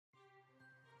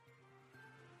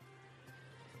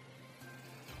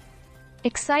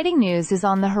Exciting news is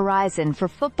on the horizon for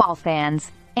football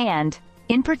fans, and,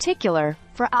 in particular,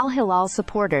 for Al-Hilal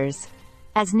supporters,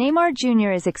 as Neymar Jr.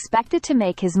 is expected to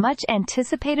make his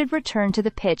much-anticipated return to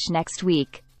the pitch next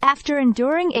week, after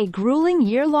enduring a grueling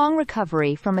year-long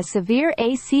recovery from a severe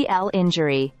ACL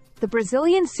injury. The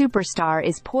Brazilian superstar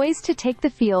is poised to take the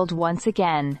field once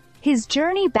again. His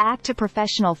journey back to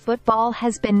professional football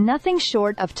has been nothing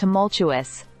short of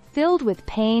tumultuous, filled with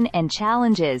pain and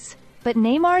challenges. But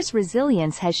Neymar's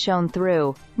resilience has shown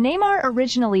through. Neymar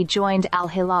originally joined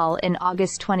Al-Hilal in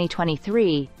August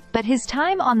 2023, but his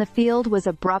time on the field was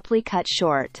abruptly cut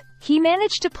short. He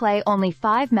managed to play only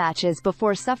 5 matches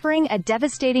before suffering a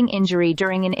devastating injury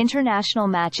during an international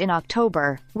match in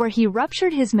October, where he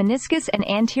ruptured his meniscus and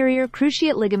anterior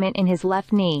cruciate ligament in his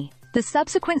left knee. The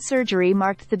subsequent surgery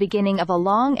marked the beginning of a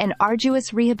long and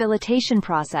arduous rehabilitation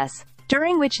process,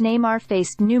 during which Neymar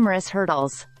faced numerous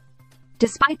hurdles.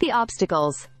 Despite the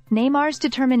obstacles, Neymar's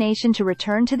determination to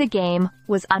return to the game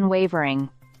was unwavering.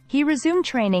 He resumed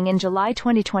training in July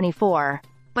 2024,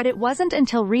 but it wasn't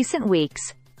until recent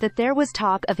weeks that there was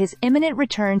talk of his imminent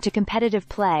return to competitive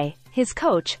play. His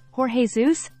coach, Jorge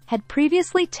Jesus, had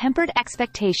previously tempered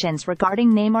expectations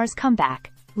regarding Neymar's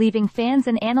comeback, leaving fans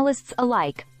and analysts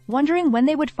alike wondering when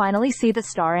they would finally see the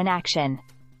star in action.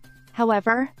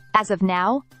 However, as of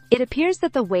now, it appears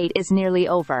that the wait is nearly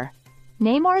over.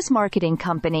 Neymar's marketing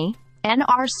company,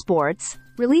 NR Sports,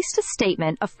 released a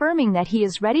statement affirming that he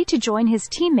is ready to join his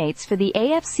teammates for the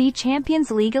AFC Champions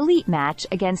League elite match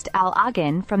against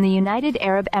Al-Hilal from the United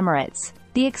Arab Emirates.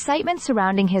 The excitement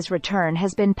surrounding his return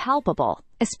has been palpable,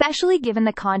 especially given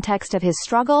the context of his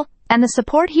struggle and the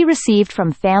support he received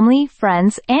from family,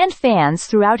 friends, and fans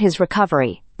throughout his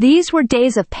recovery. These were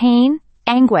days of pain,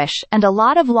 anguish, and a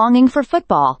lot of longing for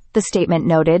football, the statement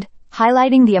noted,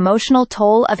 highlighting the emotional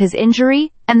toll of his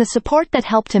injury and the support that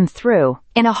helped him through.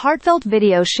 In a heartfelt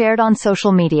video shared on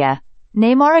social media,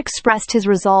 Neymar expressed his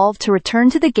resolve to return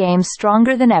to the game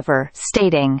stronger than ever,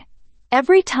 stating,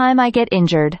 "Every time I get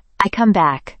injured, I come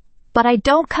back. But I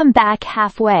don't come back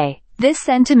halfway." This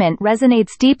sentiment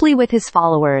resonates deeply with his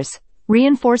followers,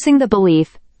 reinforcing the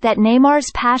belief that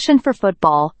Neymar's passion for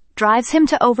football drives him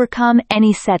to overcome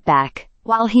any setback.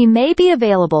 While he may be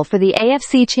available for the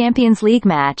AFC Champions League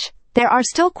match, there are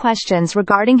still questions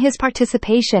regarding his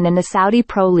participation in the Saudi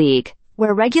Pro League,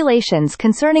 where regulations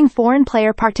concerning foreign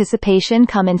player participation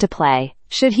come into play.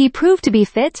 Should he prove to be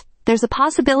fit, there's a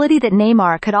possibility that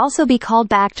Neymar could also be called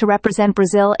back to represent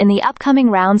Brazil in the upcoming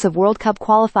rounds of World Cup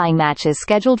qualifying matches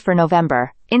scheduled for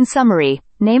November. In summary,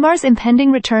 Neymar's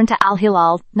impending return to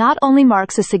Al-Hilal not only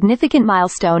marks a significant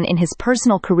milestone in his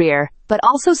personal career, but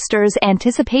also stirs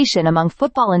anticipation among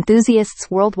football enthusiasts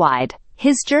worldwide.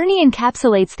 His journey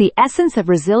encapsulates the essence of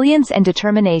resilience and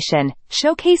determination,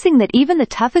 showcasing that even the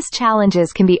toughest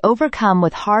challenges can be overcome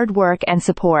with hard work and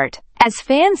support. As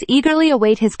fans eagerly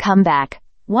await his comeback,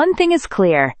 one thing is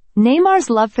clear: Neymar's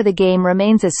love for the game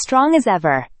remains as strong as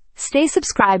ever. Stay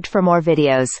subscribed for more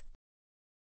videos.